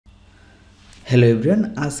Hello everyone,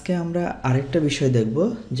 আজকে আমরা আরেকটা বিষয় দেখব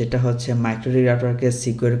যেটা হচ্ছে মাইক্রোটিক রাউটারকে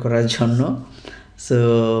সিকিউর করার জন্য। সো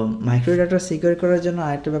মাইক্রোটিক রাউটার সিকিউর করার জন্য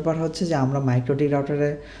আরেকটা ব্যাপার হচ্ছে যে আমরা মাইক্রোটিক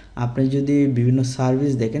রাউটারে আপনি যদি বিভিন্ন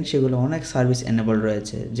সার্ভিস দেখেন, সেগুলো অনেক সার্ভিস এনেবল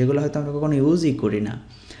রয়েছে যেগুলো হয়তো আমরা কখনো ইউজই করি না।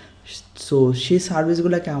 সো সেই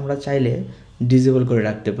সার্ভিসগুলোকে আমরা চাইলে ডিসেবল করে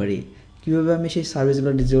রাখতে পারি। কীভাবে আমি সেই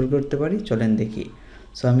সার্ভিসগুলো ডিসেবল করতে পারি চলেন দেখি।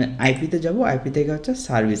 সো আমি আইপিতে যাব, আইপি থেকে হচ্ছে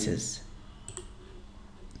সার্ভিসেস।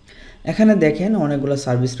 এখানে দেখেন অনেকগুলো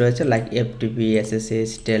সার্ভিস রয়েছে লাইক এফটিপি, এসএসএস,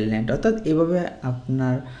 টেলনেট। অর্থাৎ এভাবে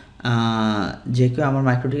আপনার যে কেউ আমার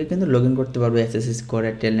মাইক্রোটিকে কিন্তু লগ ইন করতে পারবে এসএসএস করে,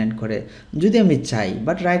 টেলনেট করে যদি আমি চাই।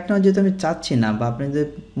 বাট রাইট নাও যেহেতু আমি চাচ্ছি না, বা আপনি যদি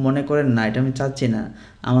মনে করেন না এটা আমি চাচ্ছি না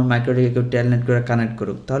আমার মাইক্রোটিকে কেউ টেলনেট করে কানেক্ট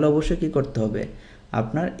করুক, তাহলে অবশ্যই কী করতে হবে,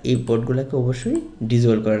 আপনার এই পোর্টগুলোকে অবশ্যই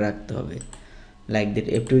ডিসেবল করে রাখতে হবে। লাইক দ্যাট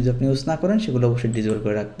এফটিপি যদি আপনি ইউজ না করেন সেগুলো অবশ্যই ডিসেবল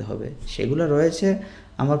করে রাখতে হবে। সেগুলো রয়েছে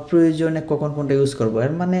আমার প্রয়োজনে কখন কোনটা ইউজ করবো,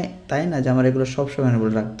 এর মানে তাই না যে আমার এগুলো সবসময়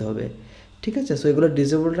এনেবল রাখতে হবে। ঠিক আছে, সো এগুলো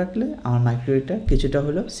ডিসেবল রাখলে আমার মাইক্রোটিকটা কিছুটা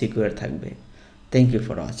হলেও সিকিউর থাকবে। Thank you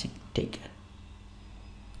for watching, take care.